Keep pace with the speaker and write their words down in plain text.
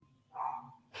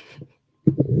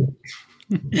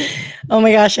Oh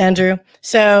my gosh, Andrew.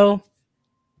 So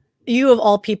you of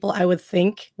all people, I would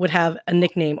think, would have a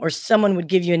nickname, or someone would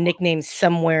give you a nickname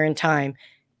somewhere in time.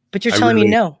 But you're telling me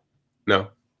no. No,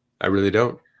 I really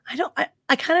don't.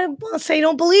 I kind of want to say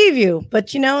don't believe you,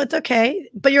 but it's okay.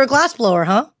 But you're a glass blower,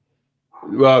 huh?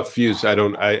 Well, fused. I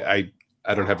don't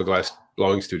have a glass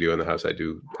blowing studio in the house. I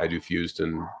do fused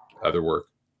and other work.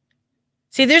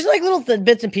 See, there's like little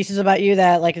bits and pieces about you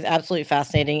that like is absolutely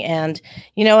fascinating. And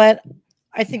you know what?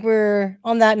 I think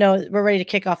on that note, we're ready to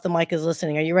kick off. The mic is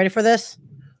listening. Are you ready for this?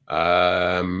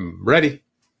 Ready.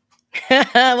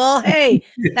 Well, hey,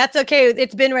 that's okay.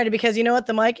 It's been ready because you know what?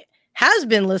 The mic has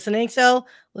been listening. So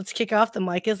let's kick off the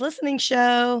mic is listening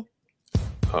show.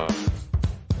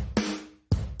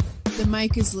 The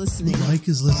mic is listening. The mic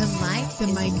is listening. The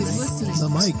mic is listening. The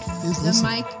mic is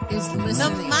listening. The mic is listening.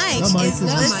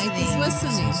 The mic is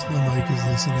listening. The mic is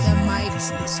listening. The mic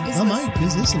is listening. The mic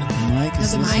is listening. The mic is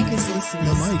listening. The mic is listening.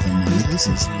 The mic is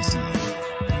listening.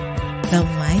 The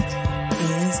mic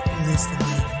is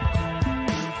listening.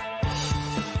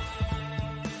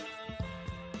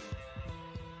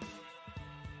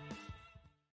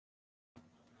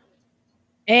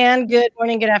 And good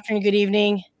morning, good afternoon, good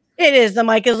evening. It is the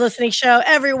Mic is Listening show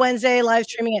every Wednesday, live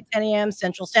streaming at 10 a.m.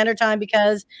 Central Standard Time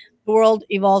because the world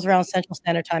evolves around Central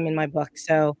Standard Time in my book.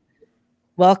 So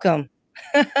welcome.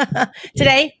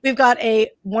 Today, we've got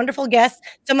a wonderful guest,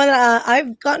 someone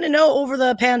I've gotten to know over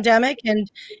the pandemic.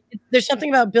 And there's something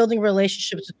about building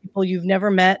relationships with people you've never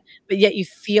met, but yet you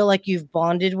feel like you've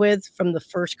bonded with from the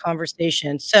first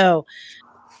conversation. So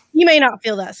you may not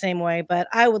feel that same way, but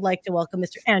I would like to welcome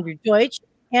Mr. Andrew Deutsch.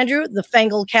 Andrew, the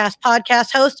FangledCast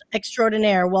Podcast host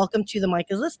extraordinaire. Welcome to the Mic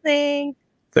is Listening.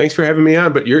 Thanks for having me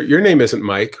on, but your name isn't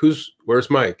Mike. Where's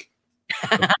Mike?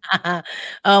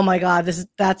 Oh my God,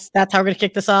 that's how we're gonna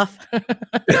kick this off.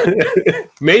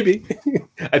 Maybe.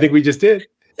 I think we just did.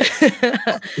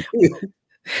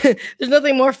 There's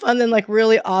nothing more fun than like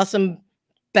really awesome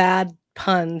bad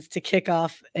puns to kick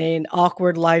off an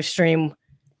awkward live stream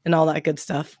and all that good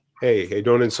stuff. Hey,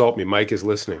 don't insult me. Mike is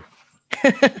listening.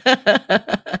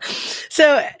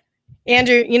 So,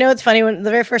 Andrew, it's funny, when the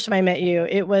very first time I met you,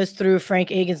 it was through Frank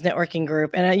Agan's networking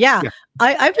group. And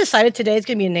I've decided today is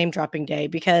going to be a name dropping day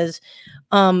because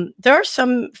there are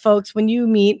some folks when you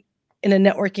meet in a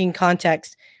networking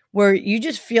context where you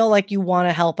just feel like you want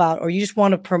to help out or you just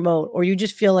want to promote or you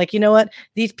just feel like, you know what,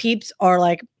 these peeps are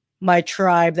like my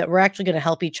tribe that we're actually going to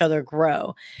help each other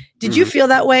grow. Did you feel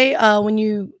that way when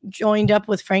you joined up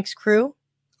with Frank's crew?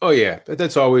 Oh yeah,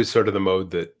 that's always sort of the mode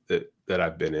that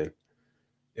I've been in,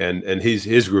 and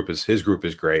his group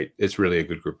is great. It's really a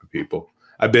good group of people.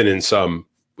 I've been in some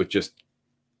with just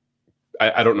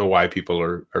I don't know why people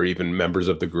are even members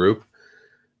of the group,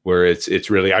 where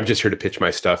it's really I'm just here to pitch my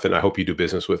stuff and I hope you do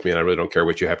business with me and I really don't care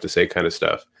what you have to say kind of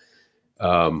stuff.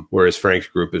 Whereas Frank's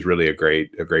group is really a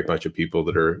great bunch of people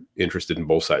that are interested in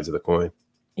both sides of the coin.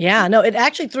 Yeah, no, it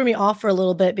actually threw me off for a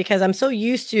little bit because I'm so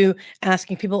used to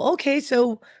asking people, okay,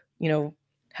 so,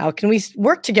 how can we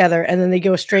work together? And then they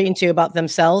go straight into about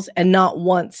themselves and not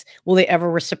once will they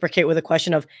ever reciprocate with a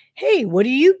question of, hey, what do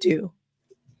you do?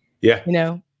 Yeah.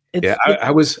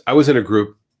 I was in a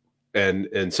group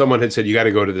and someone had said, you got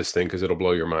to go to this thing because it'll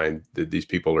blow your mind that these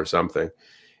people are something.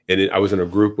 And I was in a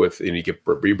group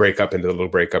you break up into little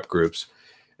breakup groups.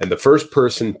 And the first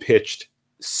person pitched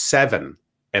 7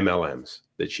 MLMs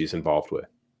that she's involved with,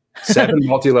 7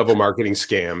 multi-level marketing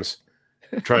scams,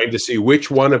 trying to see which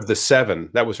one of the 7,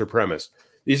 that was her premise.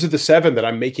 These are the 7 that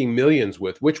I'm making millions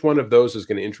with. Which one of those is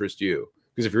going to interest you?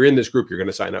 Because if you're in this group, you're going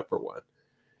to sign up for one.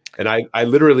 And I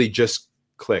literally just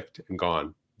clicked and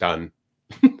gone, done.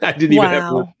 I didn't even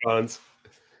have to response.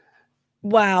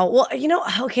 Wow. Well,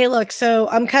 okay, look, so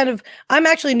I'm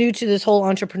actually new to this whole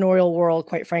entrepreneurial world,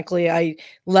 quite frankly. I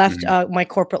left my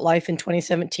corporate life in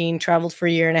 2017, traveled for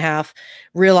a year and a half,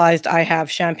 realized I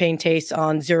have champagne tastes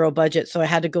on zero budget. So I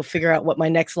had to go figure out what my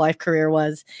next life career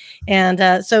was.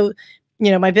 And so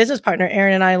my business partner,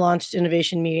 Aaron, and I launched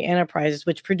Innovation Media Enterprises,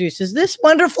 which produces this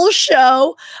wonderful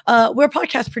show. We're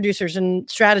podcast producers and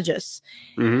strategists.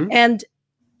 Mm-hmm. And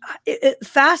it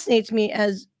fascinates me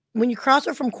as when you cross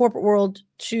over from corporate world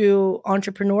to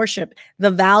entrepreneurship,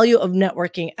 the value of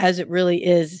networking as it really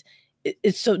is,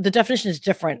 it's so the definition is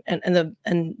different and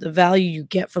the value you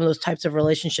get from those types of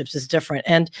relationships is different.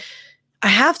 And I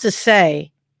have to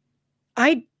say,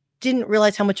 I didn't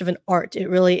realize how much of an art it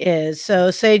really is. So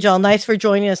Sejal, nice for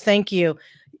joining us. Thank you.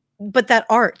 But that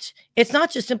art, it's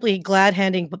not just simply glad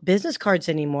handing business cards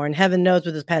anymore. And heaven knows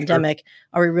with this pandemic,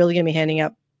 are we really going to be handing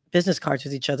out business cards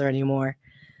with each other anymore?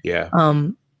 Yeah.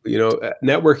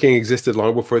 Networking existed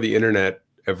long before the internet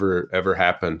ever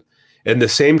happened. And the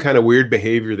same kind of weird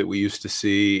behavior that we used to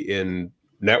see in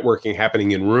networking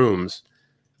happening in rooms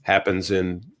happens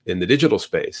in the digital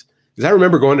space. Because I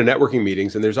remember going to networking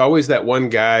meetings, and there's always that one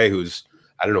guy who's,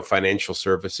 I don't know, financial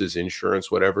services, insurance,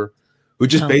 whatever, who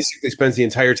just basically spends the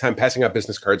entire time passing out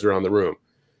business cards around the room,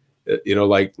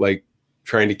 like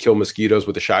trying to kill mosquitoes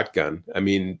with a shotgun. I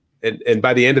mean, and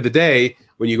by the end of the day,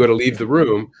 when you go to leave the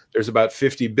room, there's about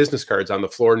 50 business cards on the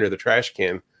floor near the trash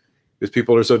can because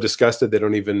people are so disgusted they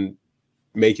don't even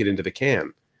make it into the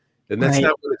can. And that's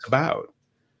not what it's about.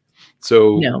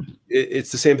 So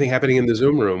it's the same thing happening in the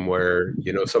Zoom room where,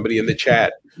 somebody in the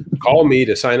chat call me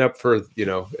to sign up for,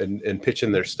 and pitch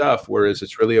in their stuff. Whereas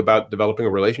it's really about developing a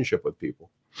relationship with people.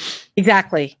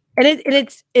 Exactly. And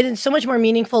it's so much more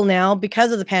meaningful now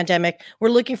because of the pandemic. We're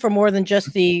looking for more than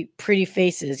just the pretty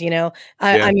faces,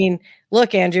 I mean,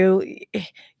 look, Andrew,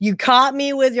 you caught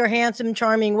me with your handsome,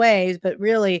 charming ways, but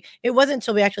really it wasn't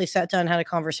until we actually sat down and had a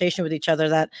conversation with each other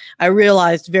that I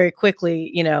realized very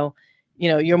quickly,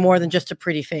 you're more than just a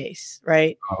pretty face,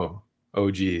 right?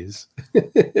 Oh, geez.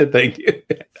 Thank you.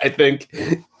 I think.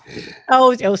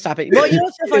 Oh, stop it. Well,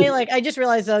 what's so funny? Like, I just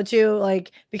realized though, too,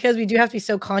 like, because we do have to be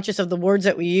so conscious of the words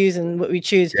that we use and what we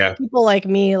choose. Yeah. People like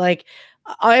me, like,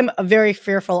 I'm very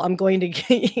fearful. I'm going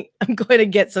to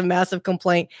get some massive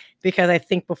complaint because I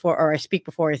think before, or I speak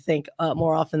before I think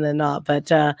more often than not.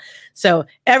 But so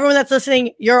everyone that's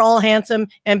listening, you're all handsome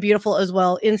and beautiful as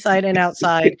well, inside and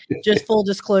outside. Just full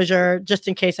disclosure, just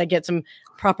in case I get some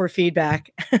proper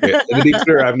feedback. To be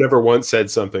clear, I've never once said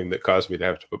something that caused me to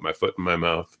have to put my foot in my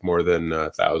mouth more than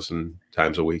 1,000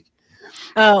 times a week.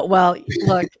 Oh, well,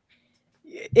 look.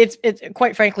 It's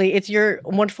quite frankly, it's your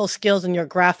wonderful skills and your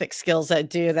graphic skills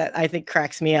that I think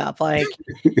cracks me up. Like,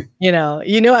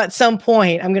 at some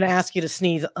point I'm going to ask you to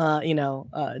sneeze,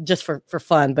 just for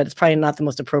fun, but it's probably not the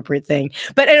most appropriate thing.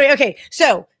 But anyway, okay.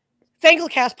 So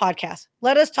FangledCast Podcast,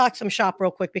 let us talk some shop real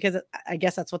quick, because I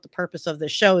guess that's what the purpose of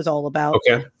this show is all about.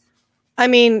 Okay. I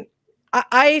mean,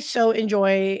 I so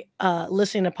enjoy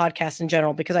listening to podcasts in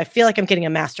general because I feel like I'm getting a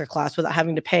masterclass without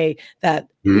having to pay that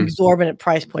exorbitant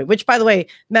price point, which, by the way,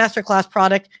 masterclass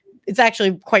product, it's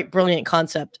actually quite brilliant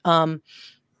concept.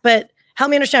 But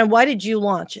help me understand, why did you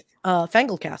launch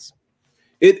FangledCast?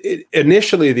 It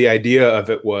initially, the idea of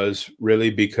it was really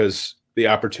because the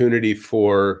opportunity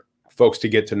for folks to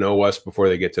get to know us before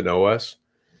they get to know us.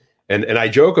 And I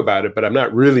joke about it, but I'm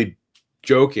not really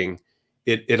joking.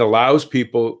 It allows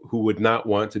people who would not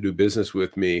want to do business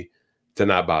with me to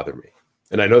not bother me.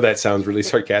 And I know that sounds really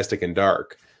sarcastic and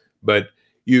dark, but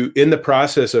in the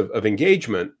process of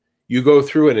engagement, you go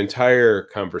through an entire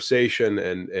conversation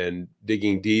and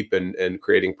digging deep and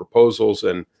creating proposals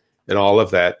and all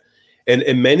of that. And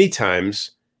many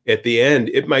times at the end,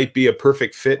 it might be a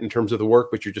perfect fit in terms of the work,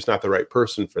 but you're just not the right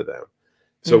person for them.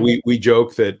 So we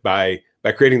joke that by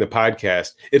creating the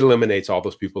podcast, it eliminates all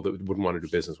those people that wouldn't want to do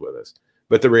business with us.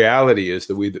 But the reality is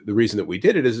that the reason that we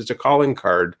did it is it's a calling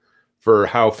card for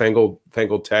how Fangled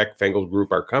Tech, Fangled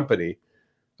Group, our company,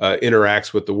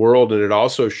 interacts with the world. And it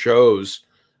also shows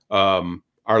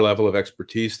our level of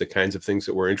expertise, the kinds of things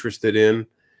that we're interested in.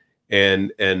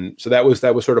 And so that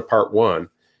was sort of part one.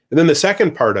 And then the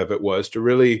second part of it was to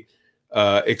really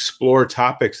explore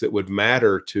topics that would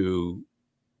matter to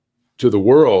the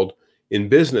world in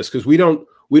business, because we don't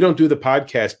do the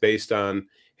podcast based on,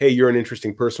 hey, you're an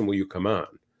interesting person, will you come on?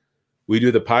 We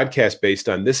do the podcast based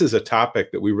on, this is a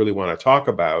topic that we really want to talk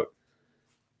about.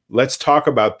 Let's talk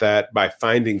about that by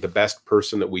finding the best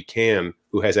person that we can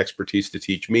who has expertise to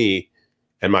teach me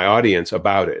and my audience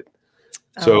about it.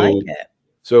 So, I like it.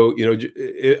 So,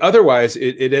 otherwise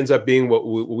it ends up being what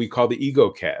we call the ego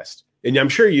cast. And I'm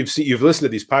sure you've listened to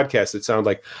these podcasts that sound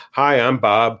like, hi, I'm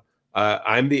Bob.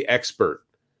 I'm the expert.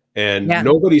 And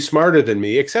nobody's smarter than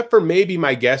me, except for maybe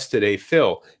my guest today,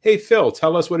 Phil. Hey, Phil,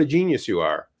 tell us what a genius you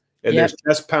are. And there's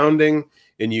chest pounding,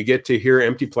 and you get to hear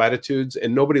empty platitudes,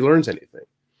 and nobody learns anything.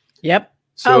 Yep.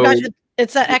 So, gosh,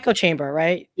 it's that echo chamber,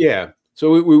 right? Yeah.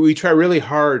 So we try really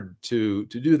hard to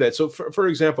do that. So, for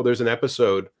example, there's an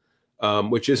episode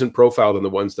which isn't profiled in the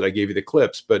ones that I gave you the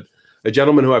clips, but a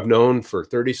gentleman who I've known for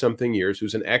 30-something years,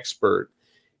 who's an expert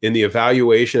in the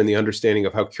evaluation and the understanding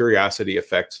of how curiosity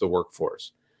affects the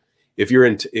workforce. If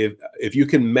you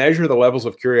can measure the levels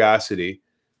of curiosity,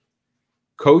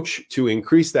 coach to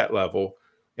increase that level,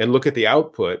 and look at the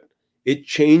output, it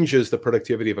changes the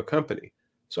productivity of a company.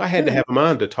 So I had to have him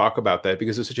on to talk about that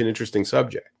because it's such an interesting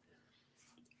subject.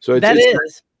 So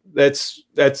that's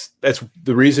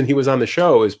the reason he was on the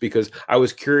show, is because I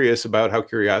was curious about how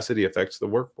curiosity affects the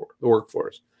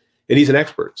workforce, and he's an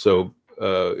expert. So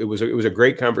it was a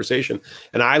great conversation,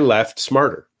 and I left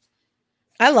smarter.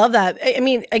 I love that. I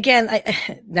mean, again,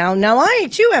 now I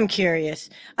too am curious.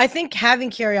 I think having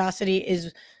curiosity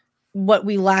is what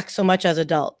we lack so much as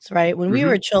adults, right? When we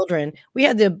were children, we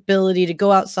had the ability to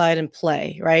go outside and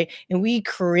play, right? And we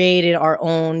created our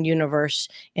own universe,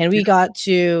 and we got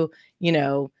to,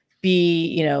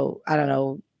 be, I don't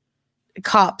know,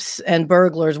 cops and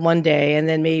burglars one day, and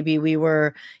then maybe we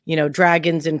were,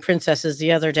 dragons and princesses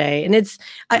the other day. And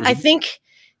I think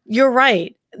you're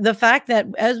right. The fact that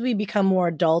as we become more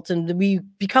adults and we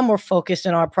become more focused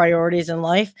in our priorities in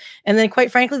life, and then quite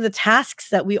frankly, the tasks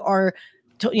that we are,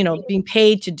 being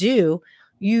paid to do,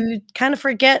 you kind of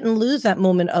forget and lose that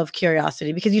moment of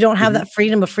curiosity because you don't have that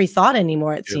freedom of free thought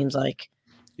anymore. It seems like.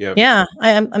 Yeah,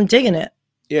 I'm digging it.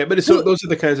 Yeah, but those are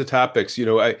the kinds of topics,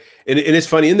 and it's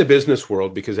funny in the business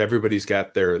world because everybody's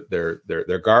got their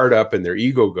guard up and their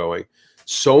ego going.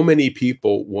 So many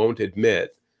people won't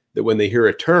admit that when they hear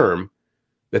a term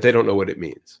that they don't know what it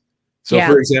means. So,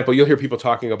 for example, you'll hear people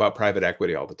talking about private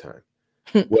equity all the time.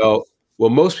 Well,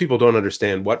 most people don't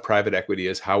understand what private equity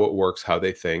is, how it works, how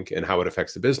they think, and how it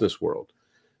affects the business world.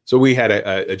 So we had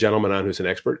a gentleman on who's an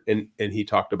expert, and he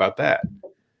talked about that.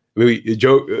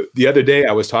 Joe, the other day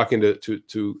I was talking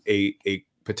to a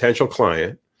potential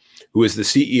client who is the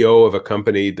CEO of a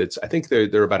company that's, I think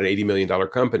they're about an $80 million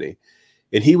company.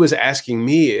 And he was asking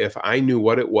me if I knew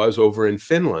what it was over in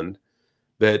Finland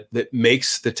that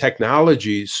makes the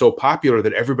technology so popular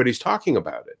that everybody's talking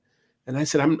about it. And I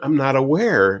said, I'm not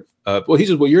aware. Well, he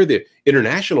says, well, you're the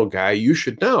international guy. You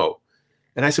should know.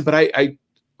 And I said, but I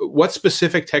what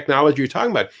specific technology are you talking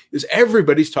about? Because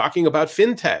everybody's talking about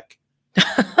fintech.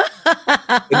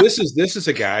 And this is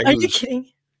a guy. Are you kidding?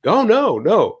 Oh,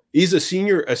 no. He's a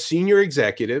senior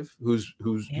executive who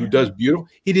does beautiful.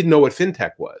 He didn't know what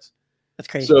fintech was. That's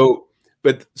crazy. So,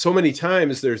 but so many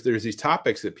times there's these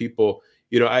topics that people,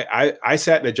 I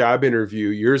sat in a job interview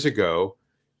years ago,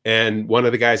 and one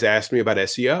of the guys asked me about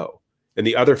SEO, and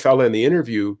the other fella in the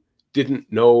interview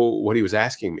didn't know what he was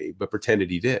asking me, but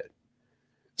pretended he did.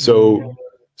 So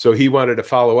he wanted to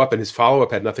follow up, and his follow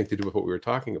up had nothing to do with what we were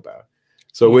talking about.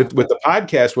 So with the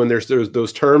podcast, when there's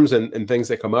those terms and things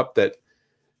that come up, that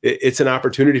it's an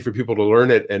opportunity for people to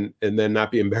learn it and then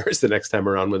not be embarrassed the next time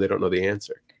around when they don't know the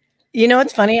answer.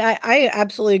 It's funny. I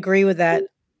absolutely agree with that.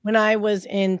 When I was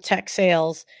in tech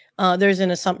sales, there's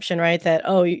an assumption, right, that,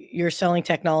 oh, you're selling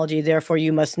technology, therefore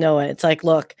you must know it. It's like,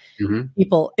 look,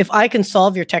 people, if I can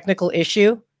solve your technical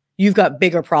issue, you've got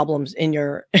bigger problems in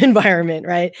your environment,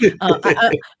 right?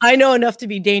 I know enough to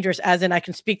be dangerous, as in I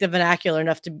can speak the vernacular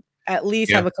enough to at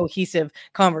least have a cohesive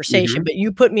conversation. But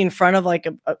you put me in front of like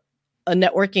a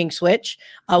networking switch,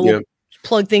 I will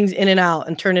plug things in and out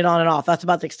and turn it on and off. That's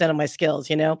about the extent of my skills,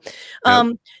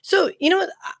 So, what,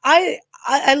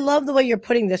 I love the way you're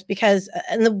putting this, because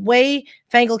and the way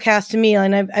FangledCast to me,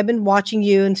 and I've been watching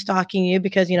you and stalking you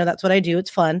because, that's what I do.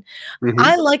 It's fun.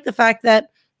 I like the fact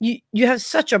that you have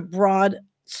such a broad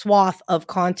swath of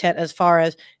content as far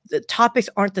as the topics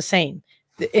aren't the same.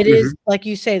 It is, like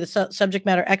you say, the subject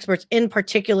matter experts in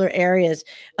particular areas.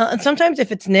 And sometimes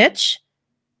if it's niche,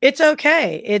 it's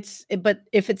okay. But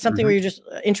if it's something where you're just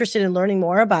interested in learning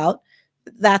more about,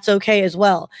 that's okay as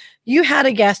well. You had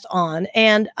a guest on,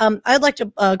 and I'd like to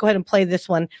go ahead and play this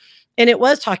one. And it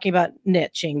was talking about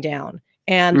niching down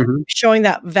and showing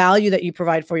that value that you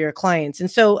provide for your clients.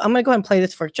 And so I'm going to go ahead and play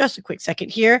this for just a quick second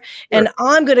here. And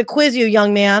I'm going to quiz you,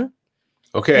 young man.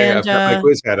 Okay, and, I've got my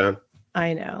quiz hat on.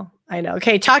 I know.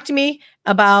 Okay, talk to me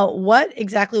about what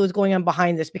exactly was going on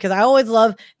behind this, because I always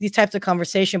love these types of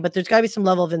conversation, but there's got to be some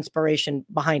level of inspiration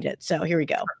behind it. So here we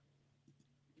go.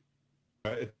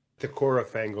 At the core of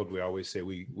Fangled, we always say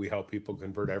we help people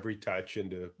convert every touch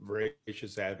into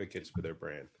voracious advocates for their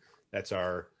brand. That's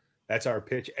our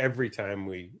pitch every time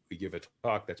we give a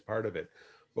talk. That's part of it.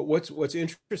 But what's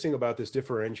interesting about this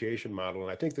differentiation model,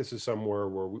 and I think this is somewhere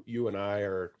where you and I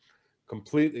are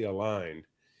completely aligned,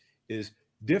 is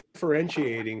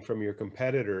differentiating from your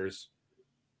competitors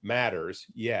matters,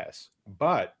 yes,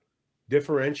 but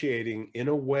differentiating in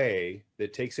a way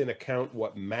that takes into account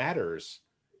what matters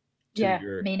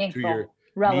to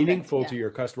meaningful to your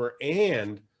customer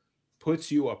and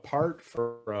puts you apart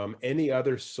from any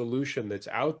other solution that's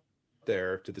out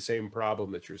there to the same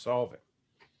problem that you're solving.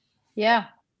 Yeah,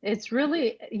 it's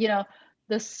really,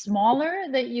 the smaller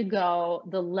that you go,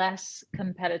 the less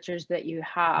competitors that you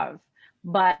have.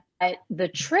 But the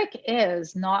trick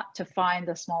is not to find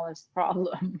the smallest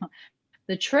problem.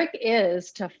 The trick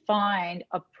is to find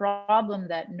a problem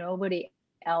that nobody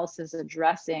else is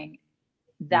addressing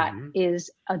that is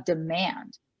a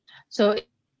demand. So if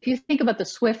you think about the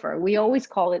Swiffer, we always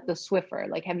call it the Swiffer.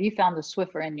 Like, have you found the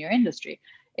Swiffer in your industry?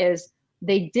 Is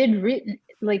they did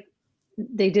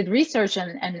they did research,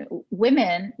 and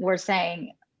women were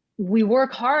saying, we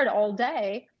work hard all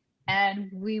day and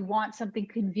we want something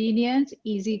convenient,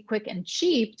 easy, quick, and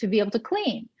cheap to be able to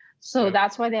clean. So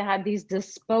that's why they had these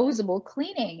disposable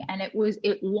cleaning, and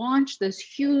it launched this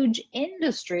huge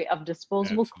industry of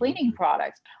disposable cleaning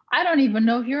products. I don't even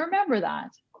know if you remember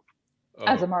that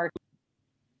as a market.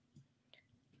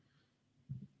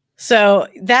 So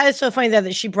that is so funny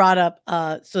that she brought up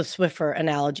the Swiffer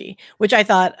analogy, which I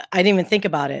thought, I didn't even think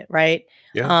about it, right?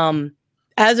 Yeah.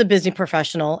 As a business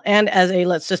professional and as a,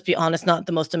 let's just be honest, not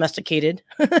the most domesticated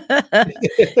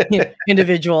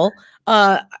individual.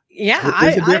 Yeah.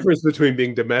 There's a difference between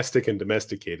being domestic and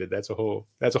domesticated. That's a whole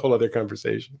other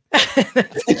conversation.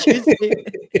 That's interesting.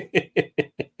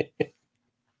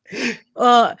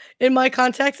 In my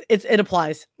context, it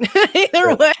applies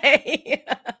either way.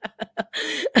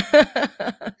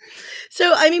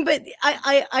 So, I mean, but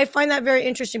I find that very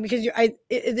interesting because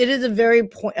it is a very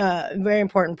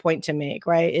important point to make,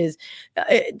 right? Is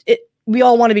we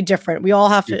all want to be different. We all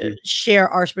have to share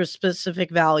our specific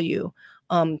value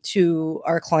to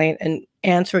our client and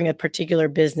answering a particular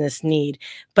business need.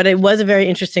 But it was very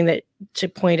interesting to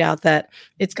point out that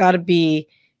it's got to be,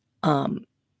 I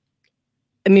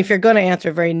mean, if you're going to answer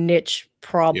a very niche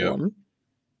problem,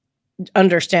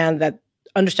 understand the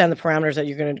parameters that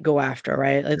you're going to go after,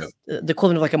 right? It's the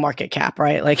equivalent of like a market cap,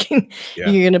 right? Like you're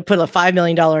going to put a $5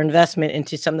 million investment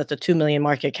into something that's a 2 million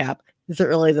market cap. Is it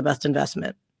really the best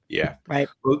investment? Yeah. Right.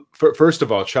 Well, first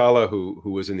of all, Chala, who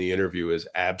was in the interview, is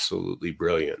absolutely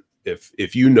brilliant.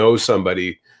 If you know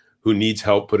somebody who needs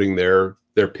help putting their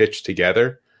pitch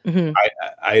together,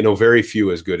 I know very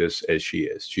few as good as she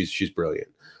is. She's brilliant.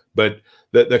 But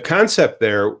the concept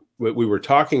there, what we were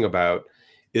talking about,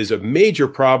 is a major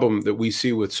problem that we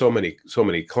see with so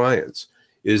many clients,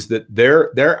 is that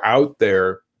they're out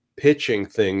there pitching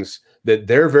things that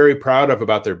they're very proud of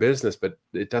about their business, but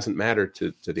it doesn't matter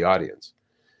to the audience.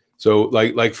 So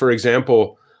like for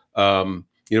example,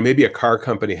 maybe a car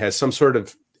company has some sort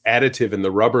of additive in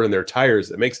the rubber in their tires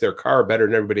that makes their car better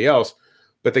than everybody else.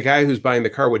 But the guy who's buying the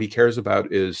car, what he cares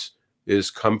about is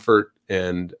comfort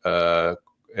and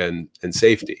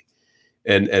safety.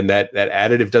 And that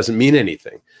additive doesn't mean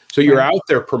anything. So you're out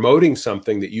there promoting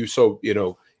something that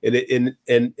and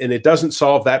it doesn't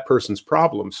solve that person's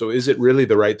problem. So is it really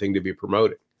the right thing to be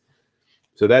promoting?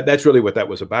 So that's really what that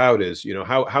was about, is,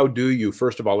 how do you,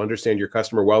 first of all, understand your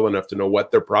customer well enough to know what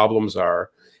their problems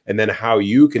are, and then how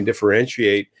you can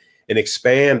differentiate and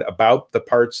expand about the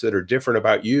parts that are different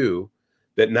about you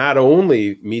that not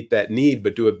only meet that need,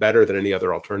 but do it better than any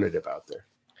other alternative out there.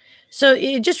 So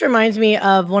it just reminds me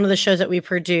of one of the shows that we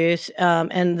produce,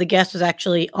 and the guest was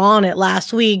actually on it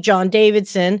last week, John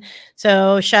Davidson.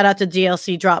 So shout out to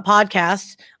DLC Drop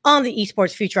Podcast on the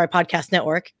Esports Future Eye Podcast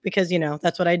Network, because,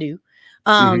 that's what I do.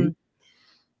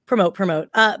 Promote.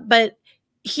 But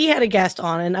he had a guest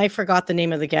on, and I forgot the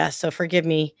name of the guest, so forgive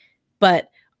me.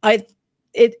 But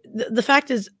the fact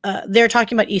is, they're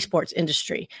talking about esports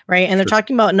industry, right? And they're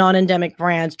talking about non-endemic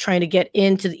brands trying to get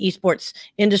into the esports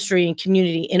industry and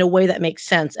community in a way that makes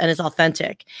sense and is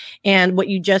authentic. And what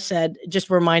you just said just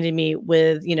reminded me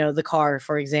with, the car,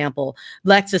 for example.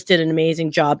 Lexus did an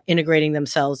amazing job integrating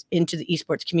themselves into the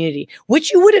esports community,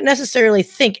 which you wouldn't necessarily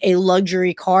think a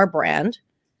luxury car brand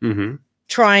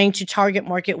trying to target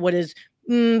market what is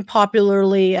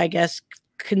popularly, I guess,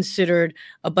 considered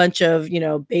a bunch of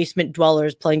basement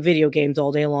dwellers playing video games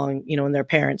all day long in their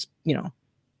parents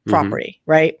property,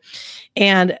 right?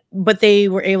 But they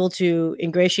were able to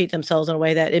ingratiate themselves in a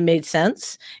way that it made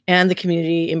sense, and the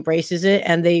community embraces it,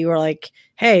 and they were like,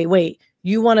 hey, wait,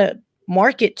 you want to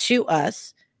market to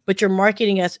us, but you're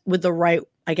marketing us with the right,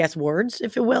 I guess, words,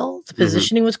 if you will. The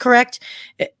positioning was correct,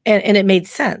 and it made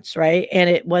sense, right? And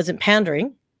it wasn't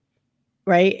pandering,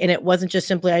 right? And it wasn't just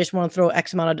simply, I just want to throw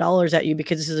X amount of dollars at you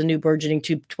because this is a new burgeoning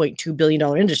 $2.2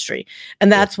 billion industry.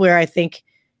 And that's where I think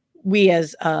we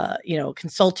as,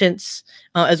 consultants,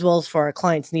 as well as for our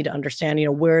clients, need to understand,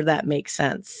 where that makes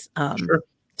sense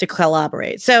to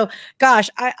collaborate. So, gosh,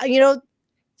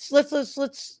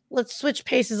 let's switch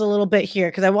paces a little bit here,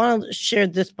 because I want to share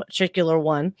this particular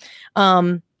one.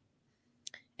 And,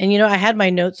 I had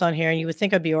my notes on here, and you would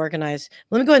think I'd be organized.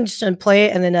 Let me go ahead and just play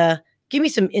it, and then give me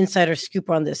some insider scoop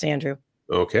on this, Andrew.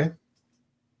 Okay.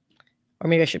 Or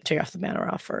maybe I should take off the banner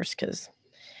off first, because,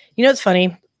 it's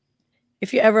funny.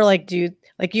 If you ever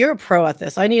you're a pro at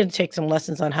this. I need to take some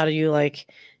lessons on how do you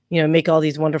make all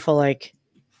these wonderful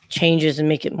changes and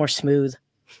make it more smooth.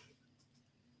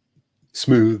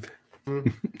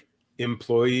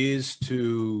 Employees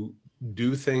to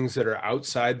do things that are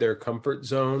outside their comfort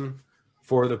zone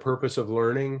for the purpose of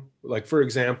learning. Like, for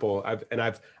example, I've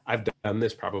done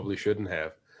this, probably shouldn't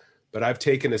have, but I've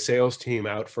taken a sales team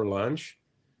out for lunch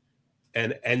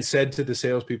and said to the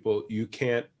salespeople, you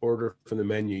can't order from the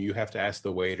menu. You have to ask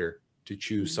the waiter to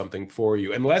choose something for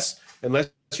you, unless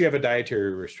you have a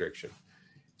dietary restriction,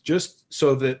 just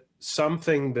so that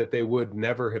something that they would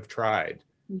never have tried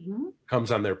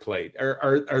comes on their plate.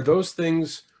 Are those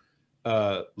things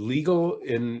legal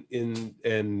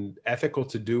and ethical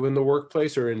to do in the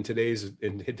workplace, or in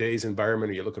today's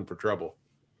environment, are you looking for trouble?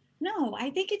 No, I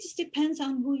think it just depends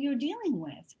on who you're dealing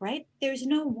with, right? There's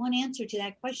no one answer to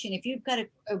that question. If you've got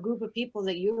a group of people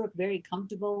that you're very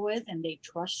comfortable with and they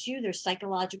trust you, there's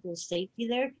psychological safety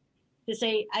there to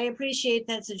say, I appreciate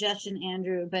that suggestion,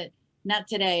 Andrew, but not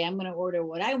today. I'm going to order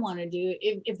what I want to do.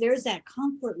 If there's that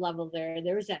comfort level there,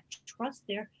 there's that trust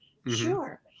there,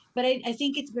 sure. But I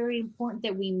think it's very important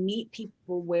that we meet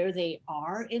people where they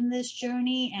are in this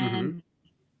journey. And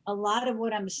a lot of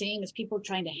what I'm seeing is people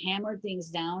trying to hammer things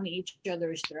down each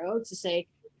other's throats to say,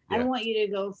 I want you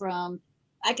to go from,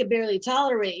 I could barely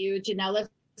tolerate you, to now let's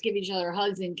give each other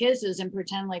hugs and kisses and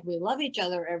pretend like we love each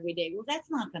other every day. Well, that's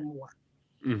not going to work.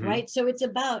 Right. So it's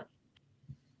about.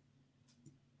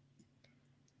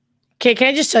 Okay. Can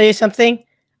I just tell you something?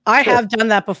 I have done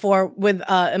that before with,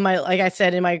 in my, like I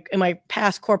said, in my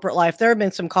past corporate life, there have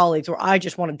been some colleagues where I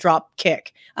just want to drop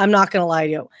kick. I'm not going to lie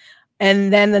to you.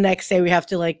 And then the next day we have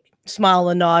to like smile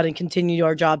and nod and continue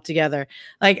our job together.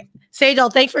 Like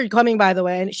Sejal, thanks for coming, by the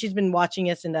way. And she's been watching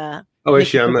us and is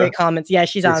she on the comments? Yeah,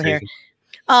 she's on here.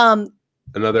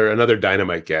 Another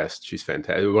dynamite guest. She's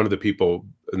fantastic. One of the people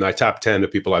in my top 10 of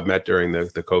people I've met during the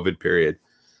COVID period.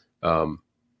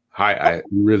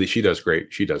 She does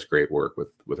great. She does great work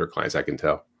with her clients. I can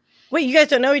tell. Wait, you guys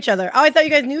don't know each other? Oh, I thought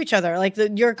you guys knew each other. Like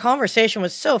your conversation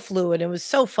was so fluid. It was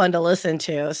so fun to listen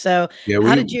to. So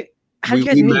how did you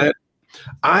guys meet? Met,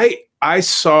 I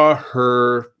saw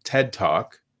her TED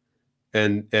Talk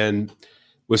and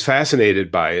was fascinated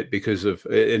by it because of,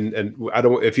 and I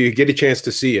don't, if you get a chance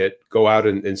to see it, go out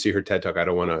and see her TED Talk. I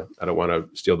don't want to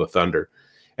steal the thunder.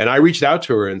 And I reached out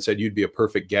to her and said, you'd be a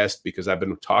perfect guest because I've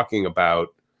been talking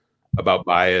about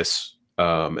bias.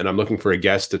 And I'm looking for a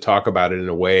guest to talk about it in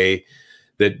a way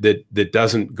that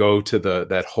doesn't go to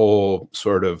that whole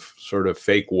sort of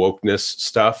fake wokeness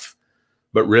stuff,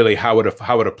 but really how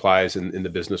it applies in the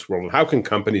business world, and how can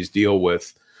companies deal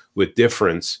with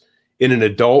difference in an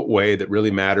adult way that really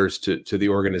matters to the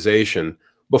organization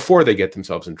before they get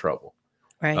themselves in trouble.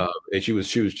 Right. And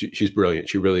she's brilliant.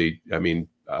 She really,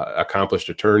 accomplished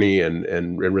attorney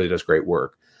and really does great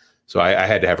work. So I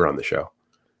had to have her on the show.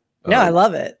 No, I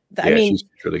love it. She's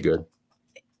really good.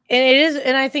 And it is,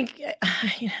 and I think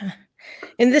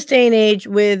in this day and age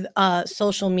with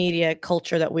social media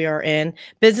culture that we are in,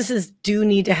 businesses do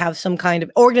need to have some kind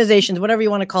of, organizations, whatever you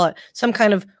want to call it, some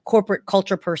kind of corporate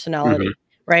culture personality,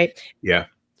 right? Yeah.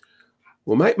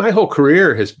 Well, my whole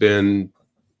career has been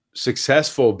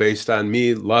successful based on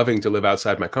me loving to live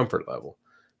outside my comfort level.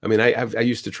 I mean, I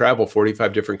used to travel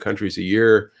 45 different countries a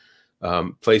year.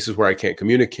 Places where I can't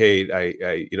communicate.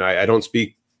 I don't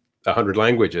speak 100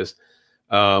 languages.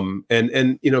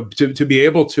 To be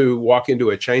able to walk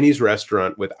into a Chinese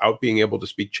restaurant without being able to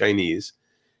speak Chinese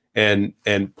and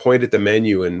point at the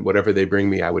menu and whatever they bring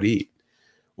me, I would eat.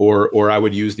 Or I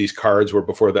would use these cards where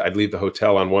I'd leave the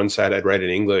hotel, on one side, I'd write in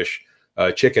English,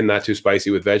 chicken, not too spicy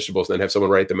with vegetables, and then have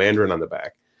someone write the Mandarin on the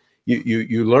back.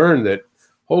 You learn that,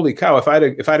 holy cow, if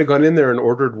I'd have gone in there and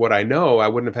ordered what I know, I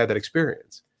wouldn't have had that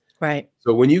experience. Right.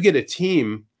 So when you get a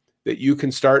team that you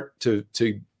can start to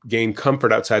gain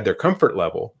comfort outside their comfort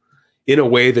level in a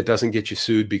way that doesn't get you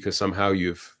sued because somehow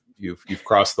you've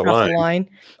crossed the line.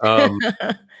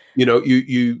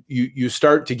 You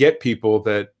start to get people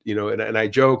that, and I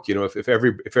joke, if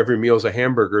every meal's a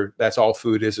hamburger, that's all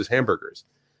food is hamburgers.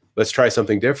 Let's try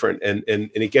something different. And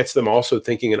it gets them also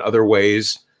thinking in other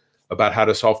ways about how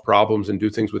to solve problems and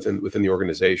do things within the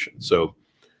organization. So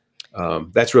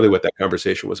that's really what that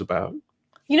conversation was about.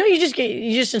 You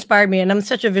just inspired me, and I'm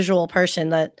such a visual person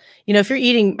that, if you're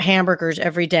eating hamburgers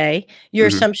every day, your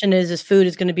assumption is food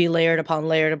is going to be layered upon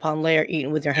layered upon layer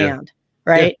eaten with your hand,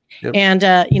 right? Yeah. And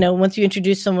once you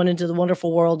introduce someone into the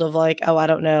wonderful world of like, I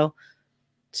don't know,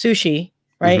 sushi,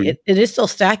 right? It is still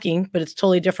stacking, but it's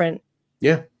totally different.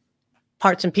 Yeah.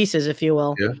 Parts and pieces, if you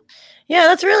will. Yeah. Yeah,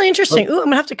 that's really interesting. Ooh, I'm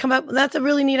gonna have to come up. That's a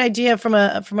really neat idea from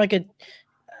like a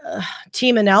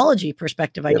team analogy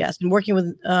perspective, I guess, and working with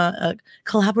a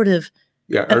collaborative.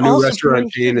 Yeah, our new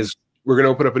restaurant chain we're going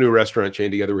to open up a new restaurant chain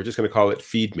together. We're just going to call it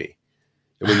Feed Me.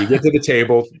 And when you get to the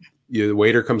table, the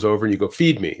waiter comes over and you go,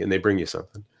 feed me, and they bring you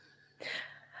something.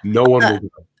 No one will go.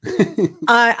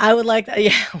 I would like that.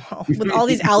 Yeah. Well, with all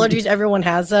these allergies everyone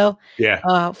has, though.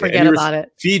 Yeah. Forget about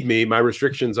it. Feed me. My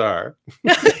restrictions are.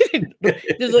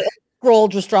 There's a scroll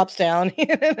just drops down.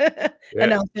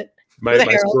 Announce it. My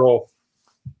scroll.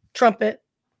 Trumpet.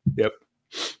 Yep.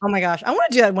 Oh my gosh. I want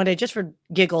to do that one day just for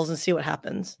giggles and see what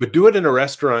happens. But do it in a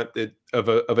restaurant of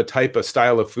a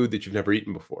style of food that you've never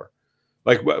eaten before.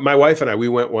 Like my wife and I, we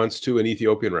went once to an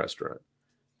Ethiopian restaurant,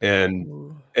 and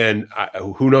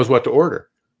who knows what to order.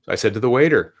 So I said to the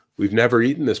waiter, "We've never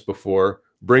eaten this before.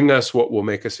 Bring us what will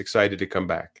make us excited to come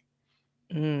back."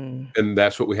 And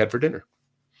that's what we had for dinner.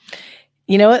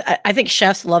 You know what? I think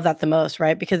chefs love that the most,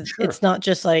 right? Because it's not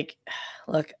just like,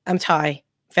 look, I'm Thai,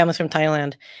 family's from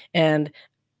Thailand, and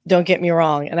don't get me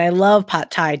wrong, and I love pad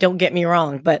Thai. Don't get me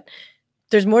wrong, but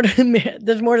there's more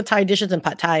to Thai dishes than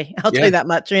pad Thai. I'll tell you that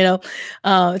much.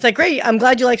 It's like, great. I'm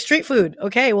glad you like street food.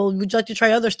 Okay, well, would you like to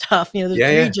try other stuff? There's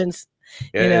regions.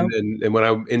 Yeah, and when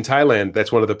I'm in Thailand,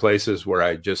 that's one of the places where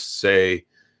I just say,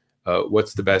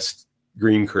 "What's the best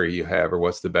green curry you have, or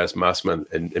what's the best masman?"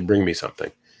 and bring me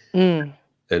something. I'm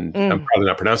probably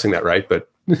not pronouncing that right, but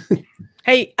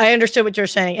hey, I understood what you're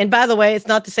saying. And by the way, it's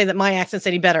not to say that my accent's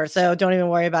any better, so don't even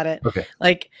worry about it. Okay.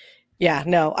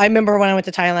 I remember when I went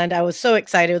to Thailand, I was so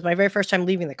excited. It was my very first time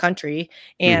leaving the country,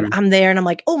 and I'm there, and I'm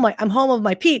like, I'm home of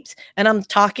my peeps, and I'm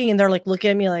talking, and they're like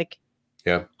looking at me like,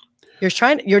 yeah,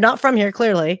 you're not from here,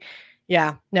 clearly.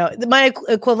 Yeah, no, my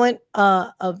equivalent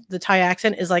of the Thai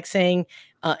accent is like saying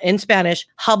in Spanish,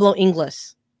 "Hablo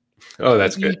Ingles." Oh,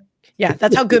 that's good. Yeah,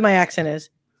 that's how good my accent is.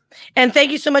 And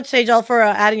thank you so much, Sejal, for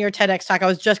adding your TEDx talk. I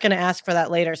was just going to ask for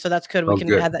that later, so that's good. We can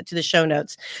add that to the show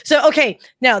notes. So, okay,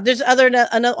 now there's I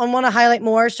want to highlight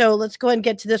more. So let's go ahead and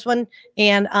get to this one,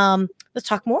 and let's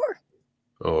talk more.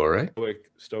 All right.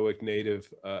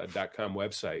 StoicNative.com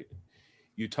website.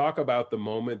 You talk about the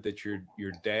moment that your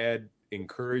dad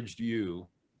encouraged you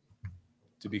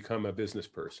to become a business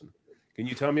person. Can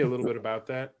you tell me a little bit about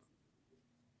that?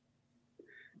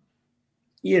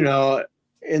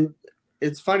 And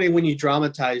it's funny when you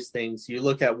dramatize things, you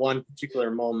look at one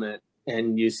particular moment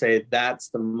and you say, that's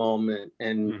the moment.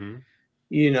 And,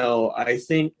 I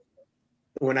think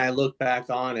when I look back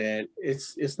on it,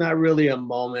 it's not really a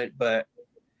moment,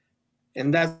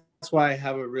 and that's why I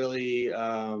have a really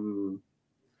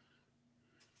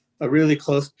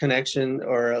close connection,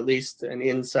 or at least an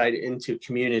insight into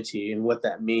community and what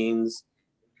that means.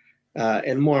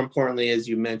 And more importantly, as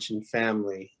you mentioned,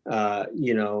 family. A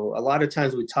lot of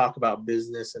times we talk about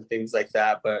business and things like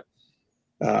that, but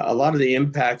a lot of the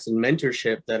impacts and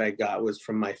mentorship that I got was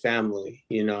from my family,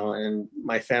 and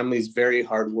my family's very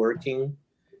hardworking.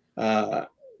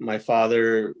 My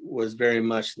father was very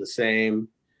much the same,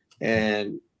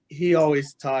 and he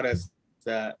always taught us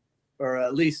that, or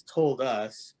at least told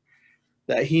us,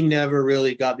 that he never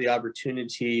really got the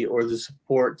opportunity or the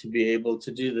support to be able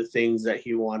to do the things that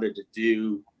he wanted to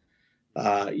do.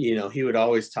 He would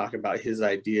always talk about his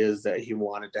ideas that he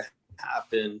wanted to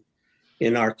happen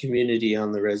in our community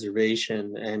on the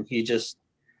reservation, and he just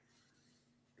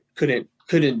couldn't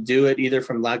do it, either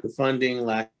from lack of funding,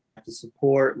 lack of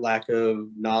support, lack of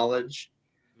knowledge.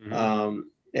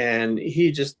 And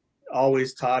he just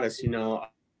always taught us,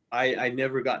 I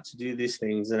never got to do these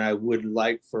things, and I would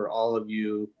like for all of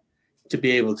you to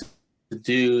be able to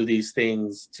do these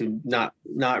things, to not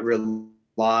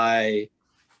rely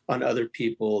on other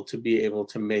people to be able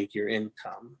to make your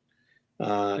income,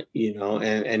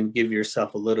 and give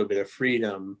yourself a little bit of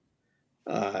freedom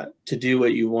to do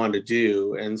what you want to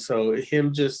do. And so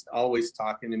him just always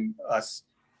talking to us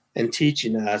and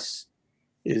teaching us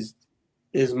is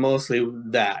mostly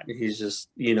that. He's just,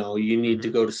 you need to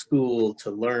go to school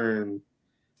to learn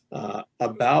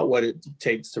about what it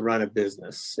takes to run a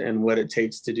business, and what it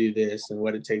takes to do this, and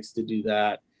what it takes to do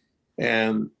that.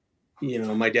 And,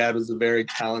 my dad was a very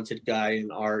talented guy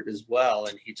in art as well,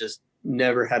 and he just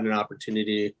never had an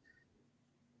opportunity.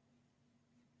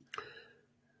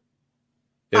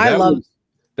 That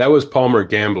was Palmer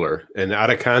Gambler, and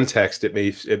out of context, it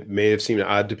may have seemed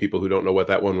odd to people who don't know what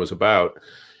that one was about.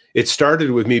 It started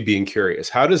with me being curious.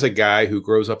 How does a guy who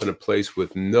grows up in a place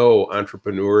with no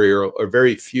entrepreneurial, or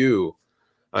very few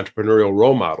entrepreneurial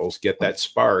role models, get that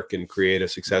spark and create a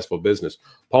successful business?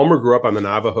 Palmer grew up on the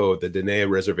Navajo, the Dene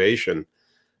Reservation,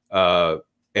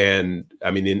 and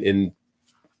I mean, in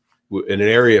an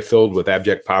area filled with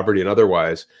abject poverty and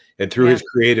otherwise. And through his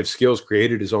creative skills,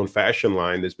 created his own fashion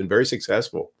line that's been very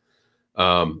successful,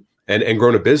 and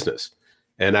grown a business.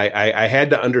 And I had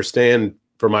to understand,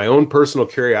 for my own personal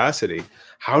curiosity,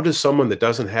 how does someone that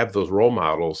doesn't have those role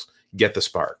models get the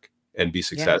spark and be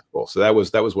successful? So that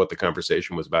was what the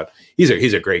conversation was about. He's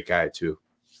a great guy too.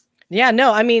 Yeah,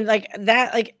 no, I mean like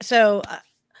that, like, so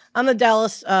I'm the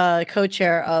Dallas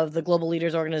co-chair of the Global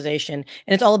Leaders Organization,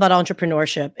 and it's all about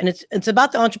entrepreneurship, and it's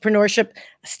about the entrepreneurship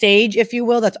stage, if you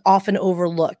will, that's often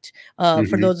overlooked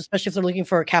for those, especially if they're looking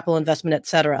for a capital investment, et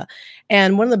cetera.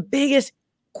 And one of the biggest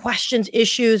questions,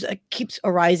 issues keeps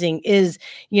arising is,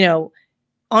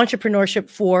 entrepreneurship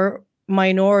for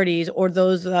minorities or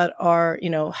those that are,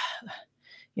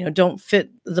 don't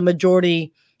fit the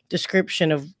majority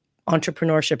description of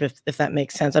entrepreneurship, if that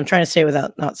makes sense. I'm trying to say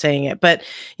without not saying it, but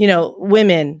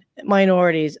women,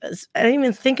 minorities. I didn't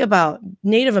even think about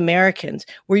Native Americans,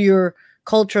 where you're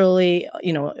culturally,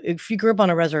 if you grew up on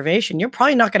a reservation, you're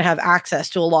probably not going to have access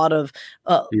to a lot of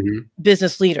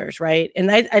business leaders, right?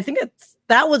 And I think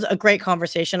that was a great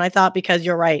conversation, I thought, because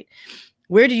you're right.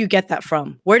 Where do you get that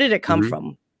from? Where did it come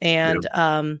from?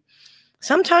 And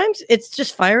sometimes it's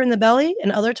just fire in the belly,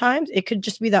 and other times it could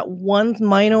just be that one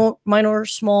minor,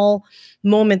 small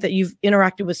moment that you've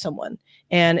interacted with someone,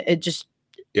 and it just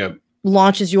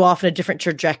launches you off in a different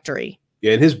trajectory.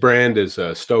 Yeah, and his brand is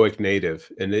Stoic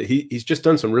Native, and he's just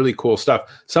done some really cool stuff.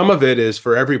 Some of it is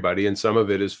for everybody, and some of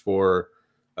it is for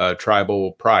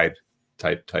tribal pride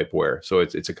type wear. So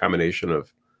it's a combination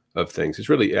of things. It's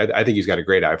really, I think he's got a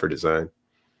great eye for design.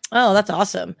 Oh, that's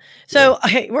awesome. So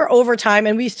we're overtime,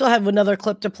 and we still have another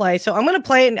clip to play. So I'm going to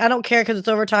play it, and I don't care because it's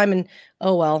overtime. And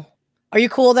oh, well. Are you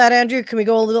cool with that, Andrew? Can we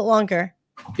go a little bit longer?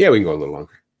 Yeah, we can go a little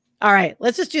longer. All right.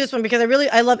 Let's just do this one because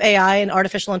I love AI and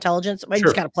artificial intelligence. I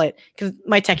just got to play it because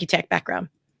my techie tech background.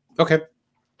 Okay.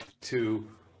 To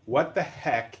what the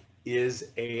heck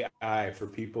is AI for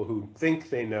people who think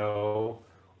they know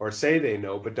or say they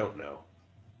know but don't know?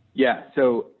 Yeah.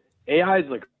 So AI is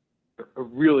like a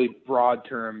really broad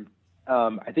term.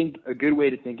 I think a good way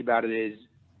to think about it is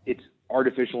it's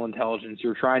artificial intelligence.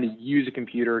 You're trying to use a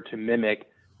computer to mimic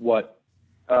what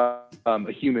a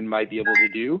human might be able to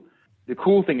do. The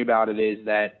cool thing about it is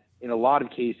that in a lot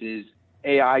of cases,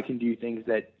 AI can do things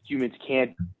that humans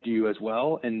can't do as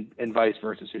well, and vice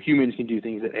versa. So humans can do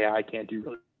things that AI can't do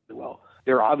really well.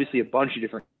 There are obviously a bunch of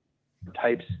different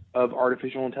types of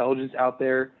artificial intelligence out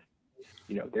there.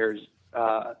 There's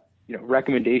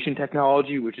recommendation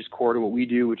technology, which is core to what we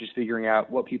do, which is figuring out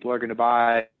what people are going to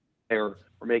buy or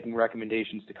making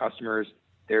recommendations to customers.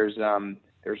 There's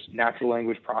natural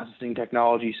language processing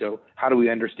technology. So how do we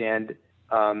understand,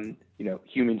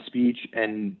 human speech?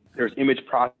 And there's image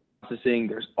processing.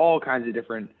 There's all kinds of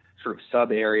different sort of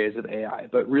sub areas of AI.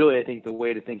 But really, I think the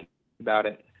way to think about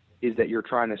it is that you're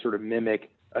trying to sort of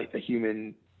mimic a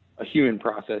human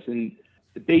process. And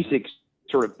the basic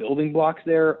sort of building blocks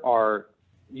there are,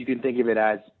 you can think of it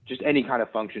as just any kind of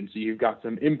function. So you've got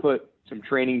some input, some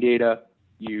training data.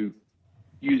 You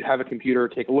have a computer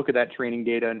take a look at that training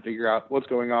data and figure out what's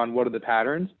going on, what are the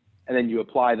patterns, and then you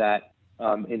apply that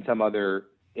in some other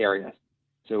area.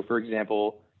 So for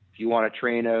example, if you want to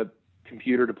train a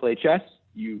computer to play chess,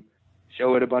 you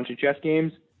show it a bunch of chess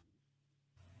games,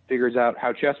 figures out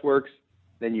how chess works,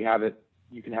 then you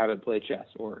can have it play chess.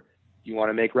 Or you want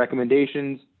to make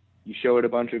recommendations, you show it a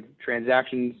bunch of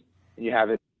transactions, and you have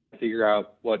it figure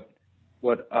out what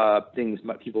things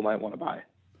people might want to buy.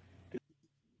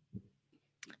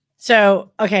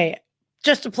 So, okay,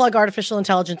 just to plug artificial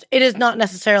intelligence, it is not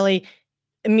necessarily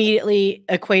immediately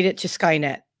equated to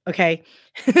Skynet, okay?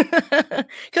 Because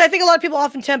I think a lot of people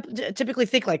often typically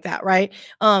think like that, right?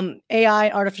 AI,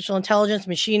 artificial intelligence,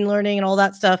 machine learning, and all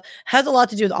that stuff has a lot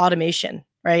to do with automation,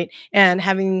 right? And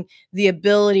having the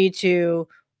ability to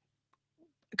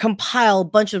compile a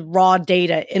bunch of raw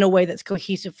data in a way that's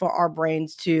cohesive for our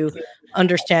brains to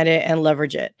understand it and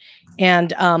leverage it.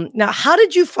 And now, how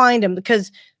did you find them?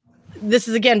 Because this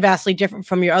is, again, vastly different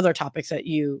from your other topics that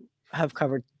you have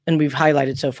covered and we've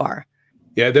highlighted so far.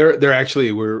 Yeah, they're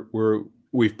actually,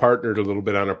 we've partnered a little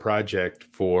bit on a project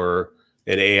for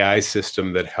an AI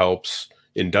system that helps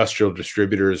industrial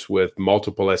distributors with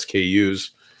multiple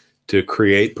SKUs to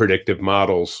create predictive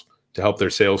models to help their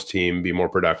sales team be more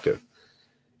productive.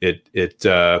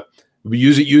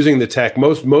 Using the tech,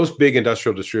 most big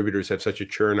industrial distributors have such a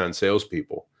churn on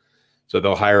salespeople, so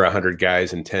they'll hire 100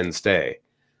 guys and 10 stay.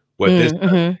 What this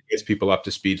does, gets people up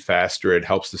to speed faster. It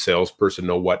helps the salesperson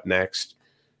know what next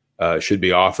should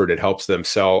be offered. It helps them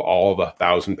sell all the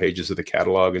 1,000 pages of the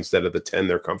catalog instead of the 10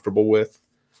 they're comfortable with.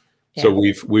 Yeah.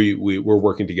 So we're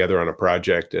working together on a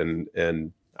project,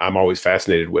 and I'm always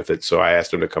fascinated with it. So I asked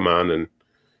them to come on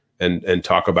and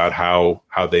talk about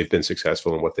how they've been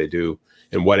successful and what they do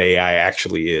and what AI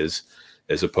actually is,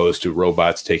 as opposed to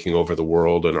robots taking over the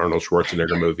world and Arnold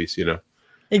Schwarzenegger movies,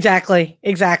 Exactly.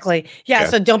 Yeah.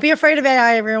 So don't be afraid of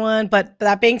AI, everyone. But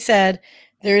that being said,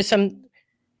 there is some,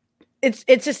 it's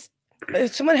just,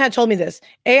 someone had told me this.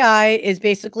 AI is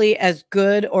basically as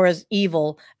good or as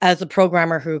evil as the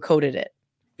programmer who coded it.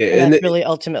 And that's really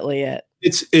ultimately it.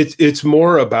 It's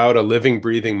more about a living,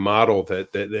 breathing model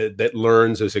that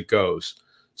learns as it goes.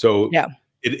 So yeah,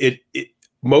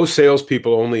 most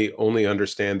salespeople only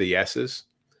understand the yeses.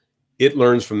 It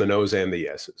learns from the no's and the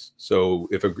yeses. So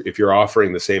if you're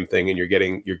offering the same thing and you're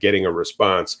getting a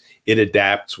response, it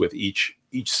adapts with each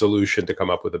solution to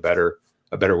come up with a better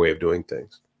way of doing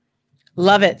things.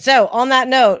 Love it. So on that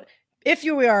note, if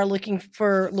you are looking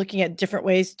at different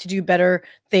ways to do better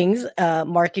things,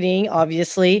 marketing,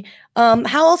 obviously,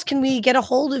 how else can we get a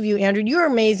hold of you, Andrew? You're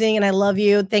amazing, and I love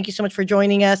you. Thank you so much for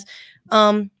joining us.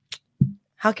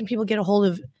 How can people get a hold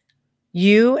of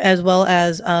you as well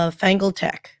as Fangled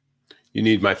Tech? You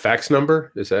need my fax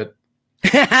number? Is that?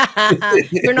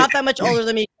 You're not that much older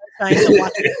than me.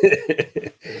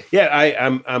 Yeah,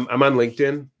 I'm on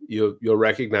LinkedIn. You'll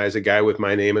recognize a guy with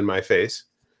my name and my face.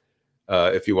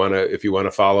 If you want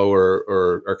to follow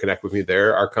or connect with me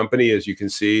there. Our company, as you can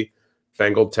see,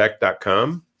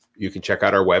 FangledTech.com. You can check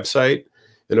out our website,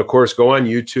 and of course, go on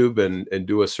YouTube and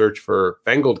do a search for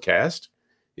FangledCast,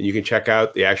 and you can check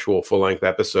out the actual full-length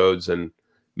episodes and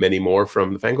many more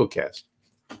from the FangledCast.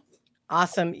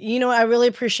 Awesome. I really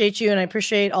appreciate you, and I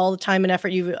appreciate all the time and effort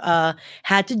you've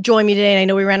had to join me today. And I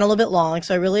know we ran a little bit long,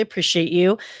 so I really appreciate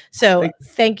you. So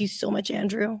thank you so much,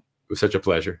 Andrew. It was such a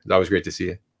pleasure. It's always great to see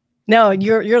you. No,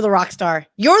 you're the rock star.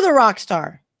 You're the rock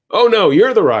star. Oh, no,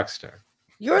 you're the rock star.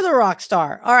 You're the rock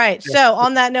star. All right. So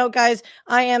on that note, guys,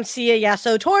 I am Sia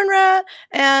Yasso Tornra,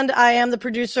 and I am the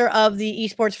producer of the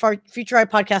Esports Future Eye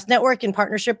Podcast Network in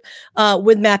partnership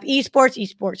with MAP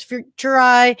Esports Future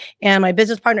Eye, and my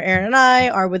business partner, Aaron, and I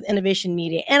are with Innovation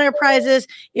Media Enterprises.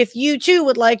 If you too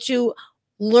would like to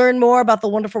learn more about the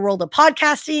wonderful world of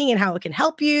podcasting and how it can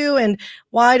help you, and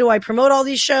why do I promote all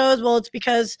these shows? Well, it's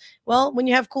because, when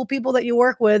you have cool people that you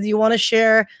work with, you want to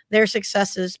share their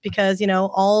successes because,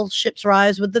 all ships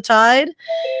rise with the tide.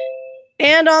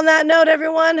 And on that note,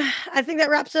 everyone, I think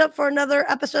that wraps it up for another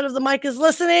episode of The Mic is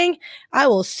Listening. I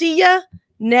will see you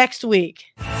next week.